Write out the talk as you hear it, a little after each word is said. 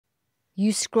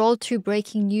You scroll through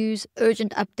breaking news,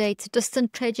 urgent updates,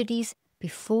 distant tragedies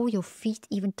before your feet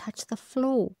even touch the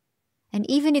floor. And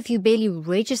even if you barely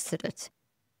registered it,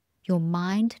 your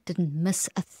mind didn't miss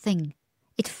a thing.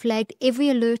 It flagged every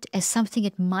alert as something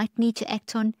it might need to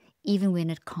act on, even when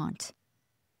it can't.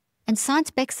 And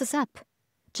science backs this up.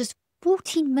 Just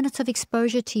 14 minutes of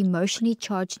exposure to emotionally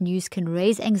charged news can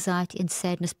raise anxiety and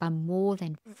sadness by more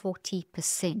than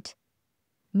 40%.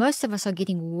 Most of us are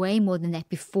getting way more than that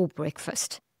before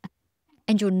breakfast.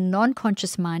 And your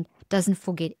non-conscious mind doesn't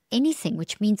forget anything,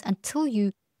 which means until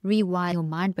you rewire your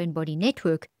mind-brain-body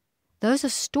network, those are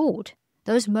stored.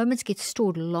 Those moments get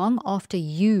stored long after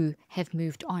you have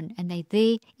moved on, and they're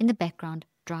there in the background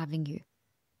driving you.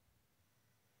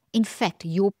 In fact,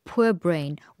 your poor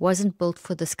brain wasn't built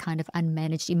for this kind of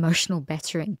unmanaged emotional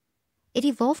battering. It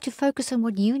evolved to focus on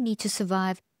what you need to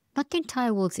survive, not the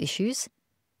entire world's issues,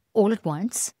 all at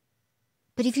once.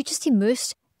 But if you just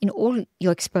immerse in all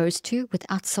you're exposed to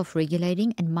without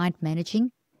self-regulating and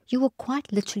mind-managing, you will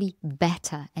quite literally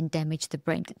batter and damage the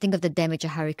brain. Think of the damage a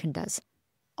hurricane does.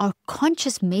 Our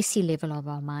conscious, messy level of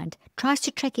our mind tries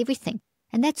to track everything,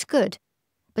 and that's good.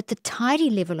 But the tidy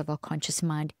level of our conscious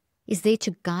mind is there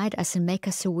to guide us and make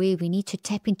us aware we need to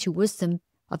tap into wisdom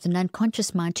of the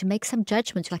non-conscious mind to make some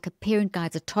judgments like a parent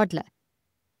guides a toddler.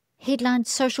 Headlines,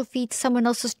 social feeds, someone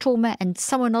else's trauma and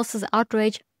someone else's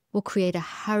outrage will create a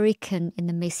hurricane in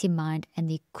the messy mind and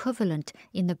the equivalent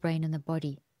in the brain and the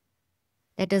body.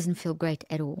 That doesn't feel great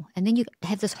at all. And then you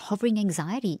have this hovering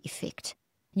anxiety effect.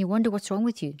 And you wonder what's wrong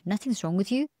with you. Nothing's wrong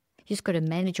with you. You just got to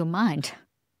manage your mind.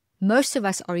 Most of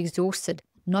us are exhausted,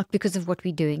 not because of what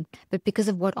we're doing, but because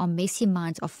of what our messy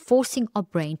minds are forcing our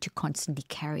brain to constantly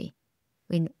carry.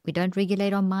 When we don't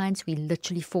regulate our minds, we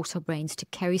literally force our brains to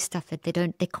carry stuff that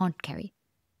they can't carry.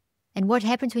 And what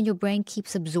happens when your brain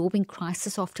keeps absorbing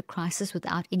crisis after crisis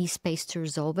without any space to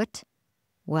resolve it?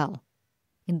 Well,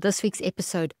 in this week's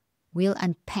episode, we'll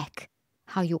unpack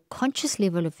how your conscious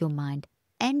level of your mind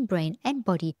and brain and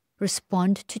body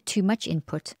respond to too much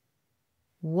input.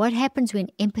 What happens when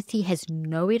empathy has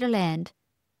nowhere to land?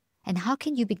 And how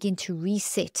can you begin to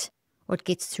reset what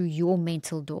gets through your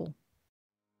mental door?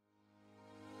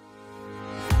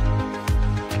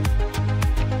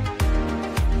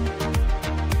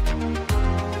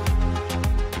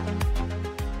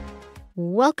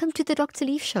 Welcome to the Dr.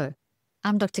 Leaf Show.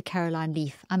 I'm Dr. Caroline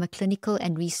Leaf. I'm a clinical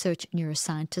and research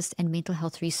neuroscientist and mental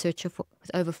health researcher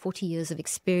with over 40 years of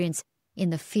experience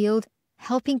in the field,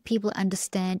 helping people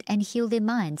understand and heal their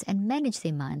minds and manage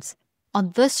their minds.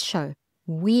 On this show,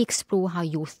 we explore how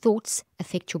your thoughts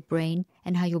affect your brain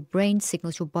and how your brain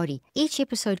signals your body. Each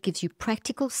episode gives you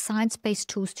practical, science-based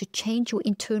tools to change your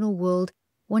internal world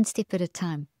one step at a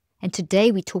time. And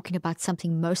today we're talking about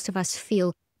something most of us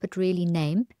feel but rarely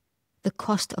name: the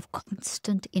cost of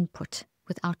constant input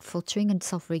without filtering and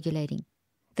self-regulating.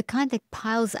 The kind that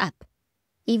piles up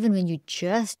even when you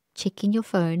just check in your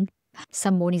phone.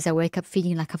 Some mornings I wake up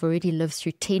feeling like I've already lived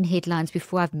through 10 headlines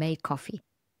before I've made coffee.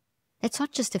 That's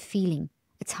not just a feeling,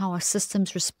 it's how our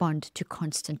systems respond to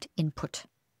constant input.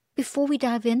 Before we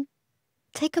dive in,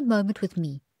 take a moment with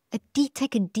me.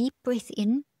 Take a deep breath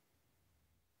in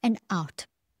and out.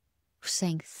 We're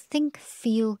saying think,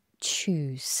 feel,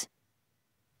 choose.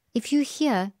 If you're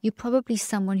here, you're probably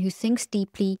someone who thinks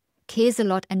deeply, cares a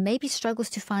lot, and maybe struggles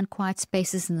to find quiet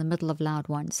spaces in the middle of loud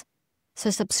ones. So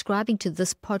subscribing to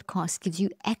this podcast gives you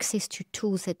access to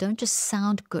tools that don't just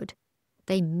sound good.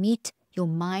 They meet your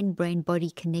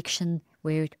mind-brain-body connection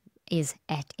where it is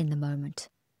at in the moment.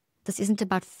 This isn't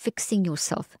about fixing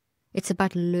yourself. It's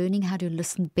about learning how to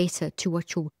listen better to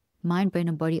what your mind, brain,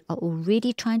 and body are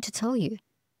already trying to tell you.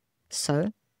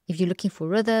 So, if you're looking for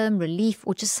rhythm, relief,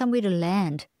 or just somewhere to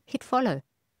land, hit follow.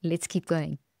 Let's keep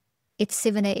going. It's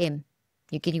 7 a.m.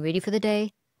 You're getting ready for the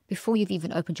day. Before you've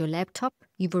even opened your laptop,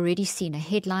 you've already seen a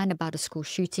headline about a school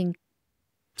shooting,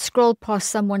 scrolled past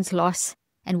someone's loss,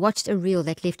 and watched a reel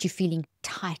that left you feeling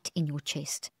tight in your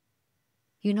chest.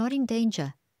 You're not in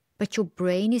danger, but your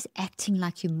brain is acting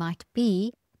like you might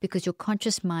be because your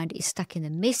conscious mind is stuck in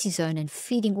the messy zone and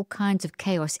feeding all kinds of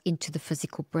chaos into the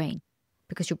physical brain.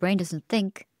 Because your brain doesn't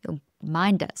think, your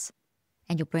mind does.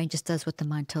 And your brain just does what the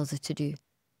mind tells it to do.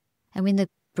 And when the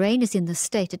brain is in this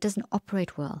state, it doesn't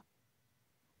operate well.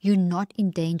 You're not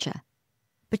in danger.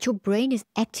 But your brain is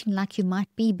acting like you might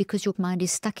be because your mind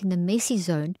is stuck in the messy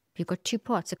zone. You've got two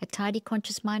parts, a tidy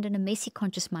conscious mind and a messy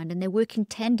conscious mind, and they work in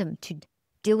tandem to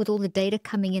deal with all the data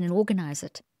coming in and organize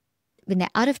it. When they're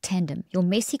out of tandem, your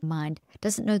messy mind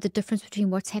doesn't know the difference between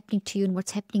what's happening to you and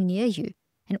what's happening near you.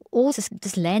 And all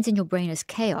this lands in your brain as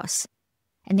chaos.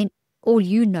 And then all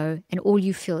you know and all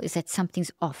you feel is that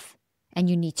something's off and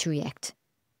you need to react.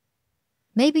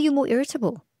 Maybe you're more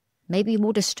irritable. Maybe you're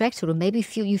more distracted, or maybe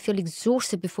you feel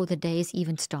exhausted before the day has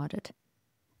even started.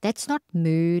 That's not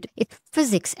mood, it's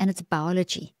physics and it's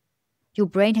biology. Your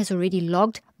brain has already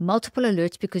logged multiple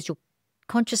alerts because your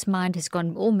conscious mind has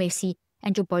gone all messy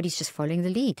and your body's just following the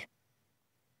lead.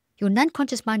 Your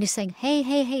non-conscious mind is saying,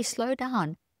 hey, slow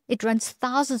down. It runs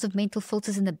thousands of mental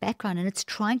filters in the background and it's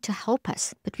trying to help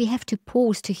us, but we have to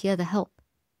pause to hear the help.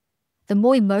 The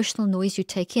more emotional noise you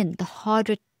take in, the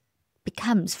harder it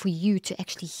becomes for you to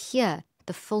actually hear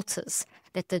the filters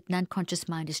that the non-conscious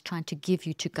mind is trying to give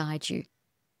you to guide you.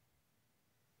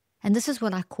 And this is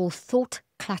what I call thought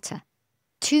clutter.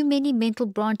 Too many mental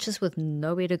branches with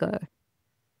nowhere to go.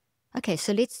 Okay,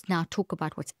 so let's now talk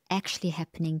about what's actually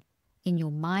happening in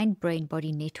your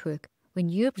mind-brain-body network when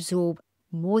you absorb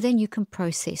more than you can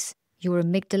process. Your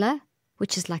amygdala,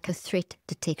 which is like a threat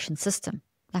detection system.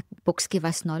 Like books give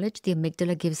us knowledge, the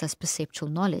amygdala gives us perceptual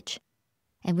knowledge.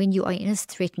 And when you are in a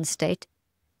threatened state,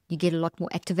 you get a lot more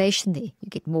activation there. You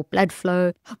get more blood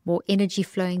flow, more energy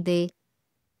flowing there.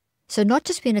 So not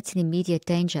just when it's in immediate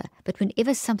danger, but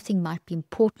whenever something might be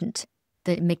important,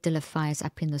 the amygdala fires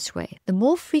up in this way. The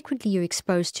more frequently you're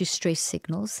exposed to stress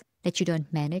signals that you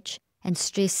don't manage, and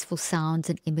stressful sounds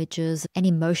and images and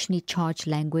emotionally charged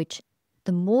language,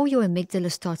 the more your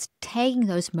amygdala starts tagging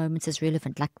those moments as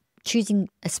relevant, like choosing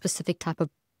a specific type of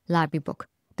library book.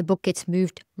 The book gets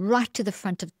moved right to the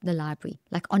front of the library,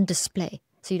 like on display.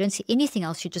 So you don't see anything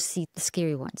else, you just see the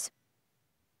scary ones.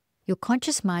 Your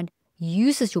conscious mind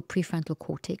uses your prefrontal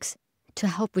cortex to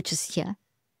help, which is here,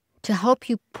 to help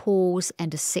you pause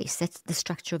and assess. That's the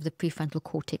structure of the prefrontal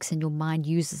cortex, and your mind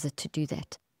uses it to do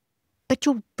that. But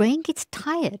your brain gets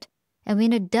tired, and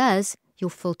when it does, your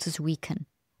filters weaken,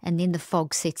 and then the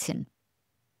fog sets in.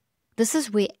 This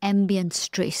is where ambient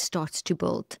stress starts to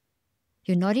build.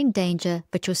 You're not in danger,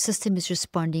 but your system is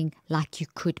responding like you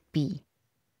could be.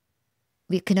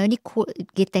 We can only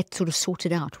get that sort of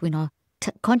sorted out when our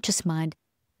conscious mind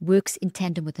works in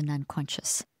tandem with the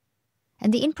unconscious.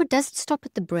 And the input doesn't stop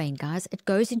at the brain, guys. It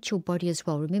goes into your body as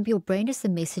well. Remember, your brain is the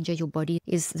messenger, your body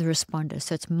is the responder.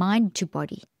 So it's mind to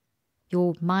body.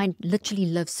 Your mind literally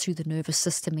lives through the nervous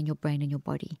system in your brain and your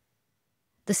body.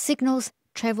 The signals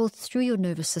travel through your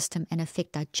nervous system and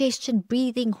affect digestion,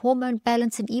 breathing, hormone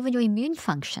balance, and even your immune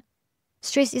function.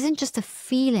 Stress isn't just a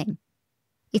feeling.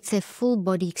 It's a full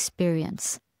body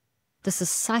experience. This is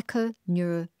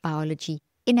psychoneurobiology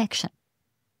in action.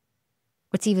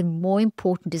 What's even more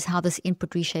important is how this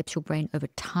input reshapes your brain over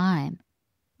time.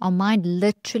 Our mind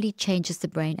literally changes the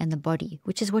brain and the body,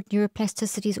 which is what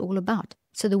neuroplasticity is all about.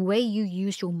 So the way you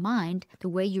use your mind, the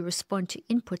way you respond to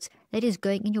inputs, that is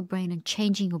going in your brain and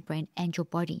changing your brain and your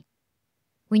body.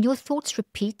 When your thoughts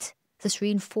repeat, this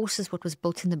reinforces what was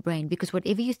built in the brain, because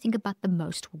whatever you think about the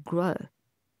most will grow.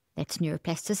 That's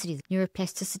neuroplasticity.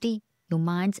 Neuroplasticity, your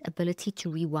mind's ability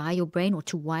to rewire your brain or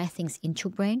to wire things into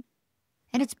your brain.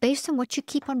 And it's based on what you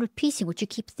keep on repeating, what you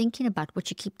keep thinking about, what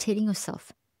you keep telling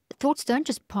yourself. Thoughts don't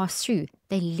just pass through.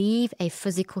 They leave a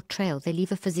physical trail. They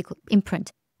leave a physical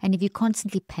imprint. And if you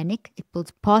constantly panic, it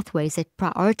builds pathways that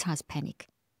prioritize panic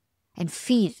and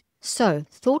feed. So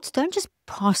thoughts don't just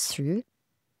pass through.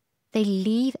 They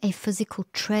leave a physical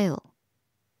trail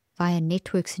via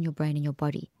networks in your brain and your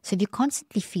body. So if you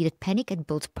constantly feed it panic, it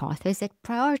builds pathways that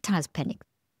prioritize panic.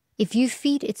 If you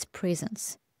feed its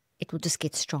presence, it will just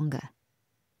get stronger.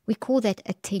 We call that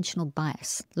attentional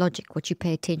bias. Logic, what you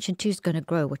pay attention to is going to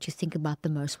grow. What you think about the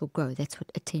most will grow. That's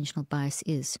what attentional bias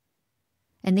is.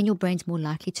 And then your brain's more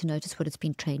likely to notice what it's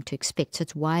been trained to expect. So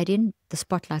it's wired in, the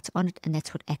spotlight's on it, and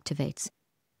that's what activates.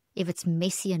 If it's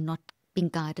messy and not being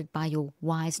guided by your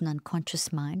wise and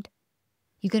unconscious mind,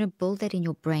 you're going to build that in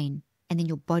your brain, and then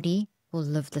your body will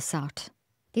live this out.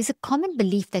 There's a common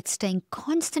belief that staying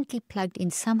constantly plugged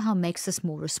in somehow makes us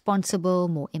more responsible,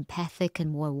 more empathic,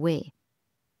 and more aware.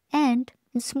 And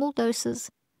in small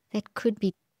doses, that could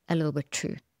be a little bit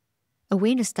true.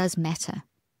 Awareness does matter.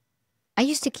 I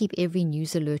used to keep every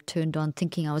news alert turned on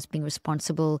thinking I was being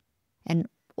responsible, and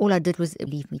all I did was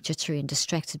leave me jittery and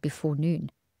distracted before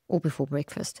noon or before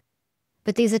breakfast.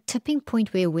 But there's a tipping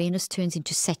point where awareness turns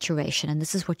into saturation, and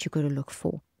this is what you've got to look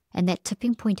for. And that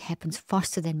tipping point happens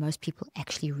faster than most people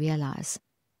actually realize.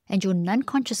 And your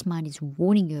unconscious mind is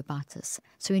warning you about this.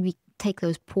 So when we take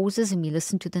those pauses and we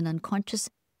listen to the unconscious,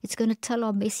 it's going to tell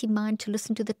our messy mind to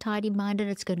listen to the tidy mind, and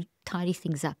it's going to tidy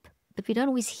things up. But we don't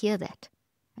always hear that.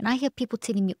 And I hear people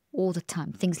telling me all the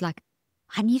time things like,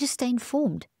 I need to stay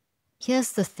informed.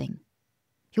 Here's the thing.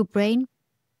 Your brain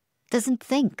doesn't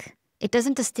think. It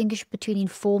doesn't distinguish between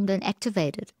informed and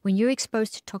activated. When you're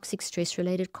exposed to toxic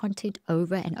stress-related content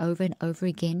over and over and over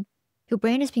again, Your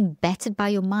brain is being battered by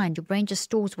your mind. Your brain just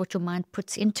stores what your mind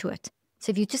puts into it. So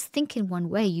if you just think in one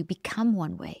way, you become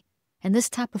one way. And this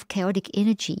type of chaotic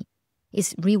energy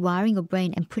is rewiring your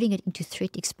brain and putting it into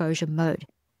threat exposure mode.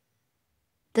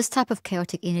 This type of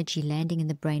chaotic energy landing in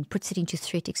the brain puts it into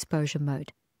threat exposure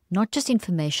mode. Not just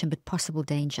information, but possible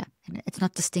danger. And it's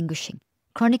not distinguishing.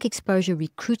 Chronic exposure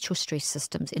recruits your stress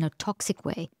systems in a toxic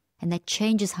way, and that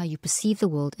changes how you perceive the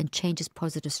world and changes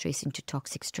positive stress into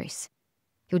toxic stress.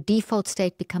 Your default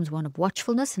state becomes one of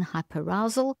watchfulness and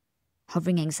hyperarousal,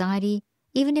 hovering anxiety,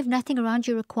 even if nothing around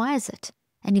you requires it.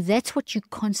 And if that's what you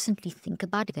constantly think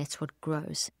about, that's what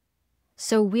grows.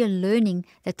 So we are learning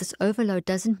that this overload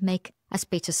doesn't make us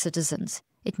better citizens.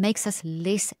 It makes us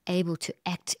less able to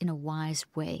act in a wise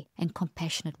way and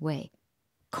compassionate way.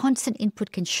 Constant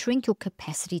input can shrink your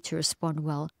capacity to respond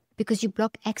well because you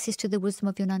block access to the wisdom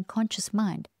of your unconscious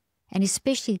mind, and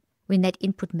especially when that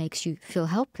input makes you feel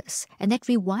helpless, and that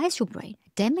rewires your brain,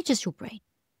 damages your brain.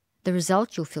 The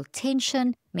result, you'll feel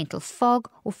tension, mental fog,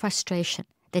 or frustration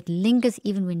that lingers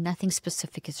even when nothing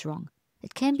specific is wrong.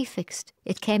 It can be fixed.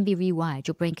 It can be rewired.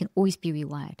 Your brain can always be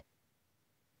rewired.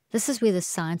 This is where the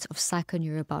science of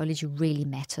psychoneurobiology really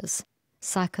matters.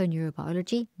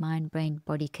 Psychoneurobiology,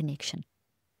 mind-brain-body connection.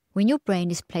 When your brain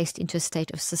is placed into a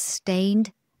state of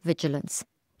sustained vigilance,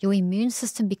 your immune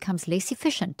system becomes less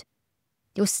efficient.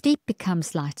 Your sleep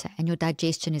becomes lighter and your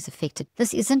digestion is affected.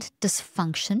 This isn't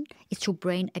dysfunction. It's your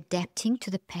brain adapting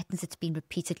to the patterns it's been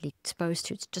repeatedly exposed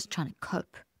to. It's just trying to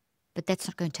cope. But that's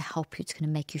not going to help you. It's going to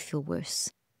make you feel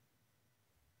worse.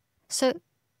 So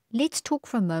let's talk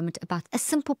for a moment about a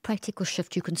simple practical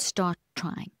shift you can start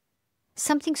trying.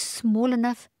 Something small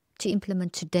enough to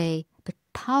implement today, but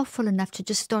powerful enough to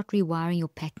just start rewiring your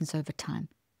patterns over time.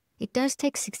 It does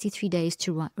take 63 days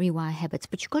to rewire habits,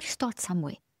 but you've got to start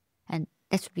somewhere. And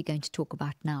that's what we're going to talk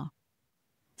about now.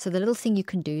 So the little thing you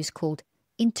can do is called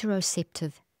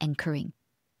interoceptive anchoring.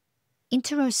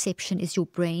 Interoception is your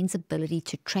brain's ability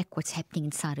to track what's happening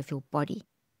inside of your body,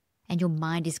 and your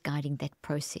mind is guiding that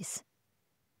process.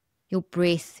 Your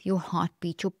breath, your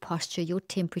heartbeat, your posture, your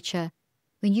temperature.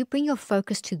 When you bring your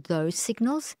focus to those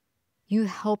signals, you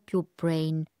help your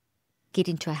brain get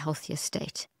into a healthier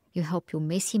state. You help your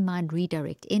messy mind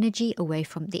redirect energy away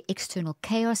from the external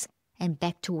chaos and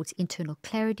back towards internal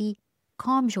clarity,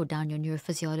 calms you down your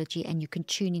neurophysiology, and you can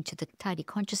tune into the tidy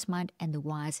conscious mind and the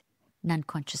wise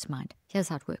non-conscious mind. Here's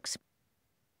how it works.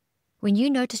 When you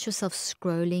notice yourself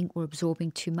scrolling or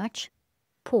absorbing too much,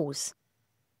 pause.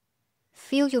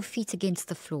 Feel your feet against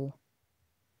the floor.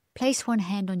 Place one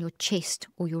hand on your chest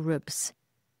or your ribs.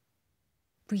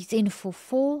 Breathe in for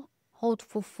 4, hold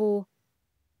for 4,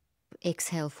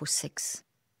 exhale for 6.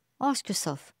 Ask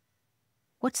yourself,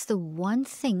 what's the one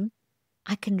thing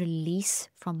I can release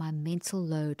from my mental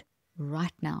load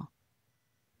right now?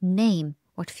 Name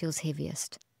what feels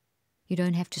heaviest. You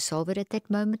don't have to solve it at that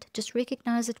moment. Just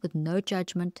recognize it with no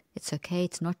judgment. It's okay.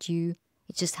 It's not you.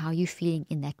 It's just how you're feeling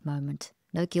in that moment.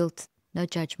 No guilt, no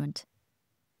judgment.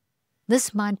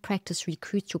 This mind practice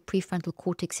recruits your prefrontal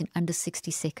cortex in under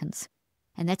 60 seconds.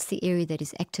 And that's the area that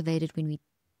is activated when we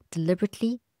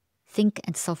deliberately think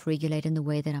and self-regulate in the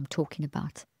way that I'm talking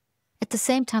about. At the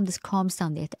same time, this calms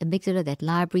down that amygdala, that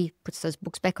library, puts those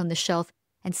books back on the shelf,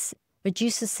 and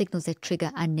reduces signals that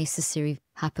trigger unnecessary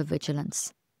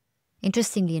hypervigilance.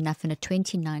 Interestingly enough, in a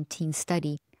 2019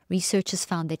 study, researchers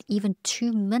found that even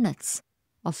 2 minutes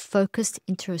of focused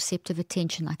interoceptive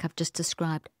attention, like I've just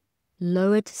described,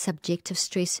 lowered subjective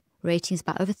stress ratings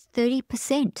by over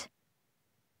 30%.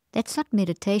 That's not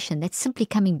meditation. That's simply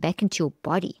coming back into your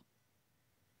body.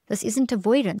 This isn't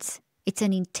avoidance. It's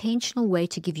an intentional way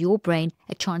to give your brain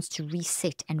a chance to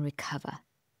reset and recover.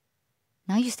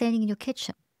 Now you're standing in your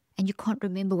kitchen and you can't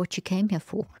remember what you came here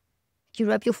for. You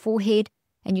rub your forehead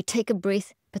and you take a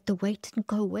breath, but the weight didn't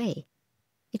go away.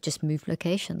 It just moved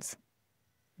locations.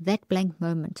 That blank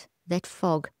moment, that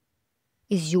fog,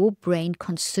 is your brain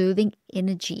conserving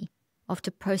energy after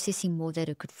processing more than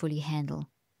it could fully handle.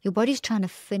 Your body's trying to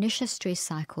finish a stress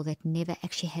cycle that never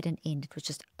actually had an end. It was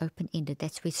just open-ended.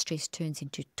 That's where stress turns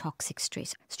into toxic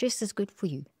stress. Stress is good for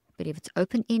you, but if it's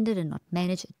open-ended and not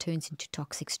managed, it turns into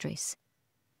toxic stress.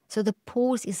 So the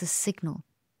pause is a signal.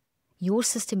 Your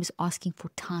system is asking for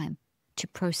time to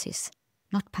process,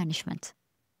 not punishment.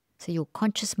 So your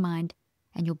conscious mind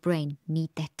and your brain need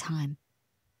that time.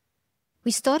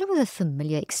 We started with a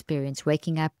familiar experience,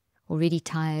 waking up already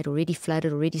tired, already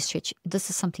flooded, already stretched. This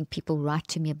is something people write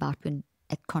to me about when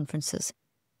at conferences.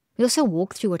 We also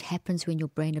walk through what happens when your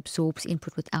brain absorbs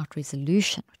input without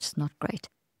resolution, which is not great,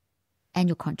 and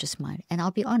your conscious mind. And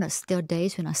I'll be honest, there are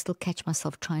days when I still catch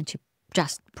myself trying to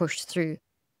just push through.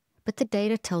 But the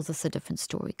data tells us a different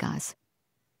story, guys.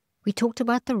 We talked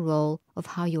about the role of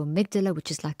how your amygdala, which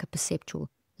is like a perceptual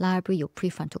library, your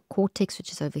prefrontal cortex,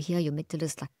 which is over here, your amygdala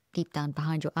is like deep down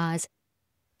behind your eyes,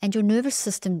 and your nervous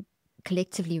system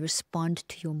collectively respond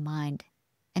to your mind,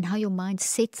 and how your mind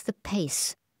sets the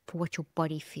pace for what your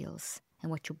body feels and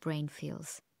what your brain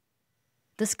feels.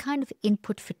 This kind of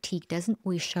input fatigue doesn't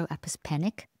always show up as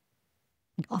panic.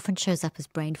 It often shows up as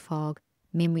brain fog,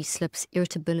 memory slips,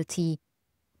 irritability,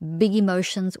 big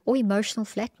emotions, or emotional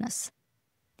flatness.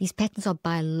 These patterns are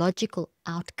biological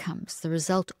outcomes, the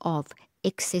result of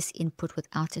excess input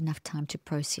without enough time to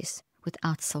process,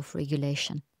 without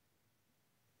self-regulation.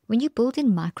 When you build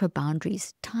in micro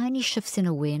boundaries, tiny shifts in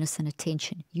awareness and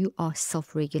attention, you are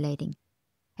self-regulating,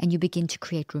 and you begin to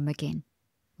create room again.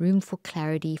 Room for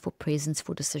clarity, for presence,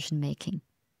 for decision-making.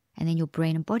 And then your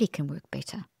brain and body can work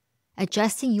better.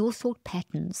 Adjusting your thought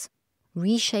patterns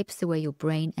reshapes the way your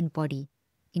brain and body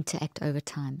interact over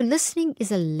time. Listening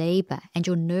is a labor, and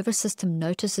your nervous system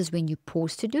notices when you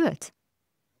pause to do it.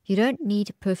 You don't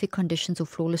need perfect conditions or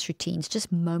flawless routines,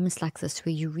 just moments like this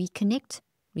where you reconnect,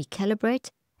 recalibrate,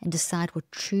 and decide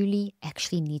what truly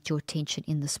actually needs your attention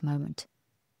in this moment.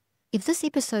 If this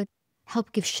episode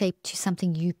helped give shape to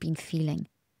something you've been feeling,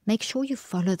 make sure you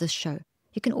follow this show.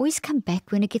 You can always come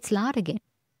back when it gets loud again.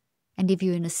 And if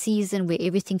you're in a season where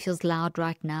everything feels loud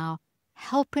right now,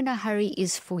 Help in a Hurry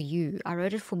is for you. I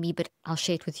wrote it for me, but I'll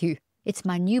share it with you. It's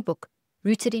my new book,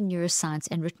 rooted in neuroscience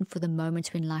and written for the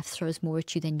moments when life throws more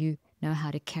at you than you know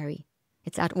how to carry.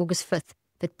 It's out August 5th,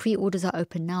 but pre-orders are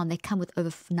open now and they come with over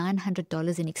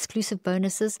 $900 in exclusive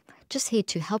bonuses. Just head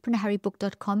to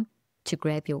helpinahurrybook.com to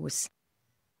grab yours.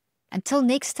 Until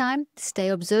next time, stay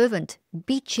observant.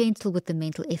 Be gentle with the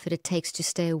mental effort it takes to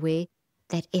stay aware.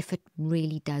 That effort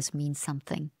really does mean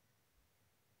something.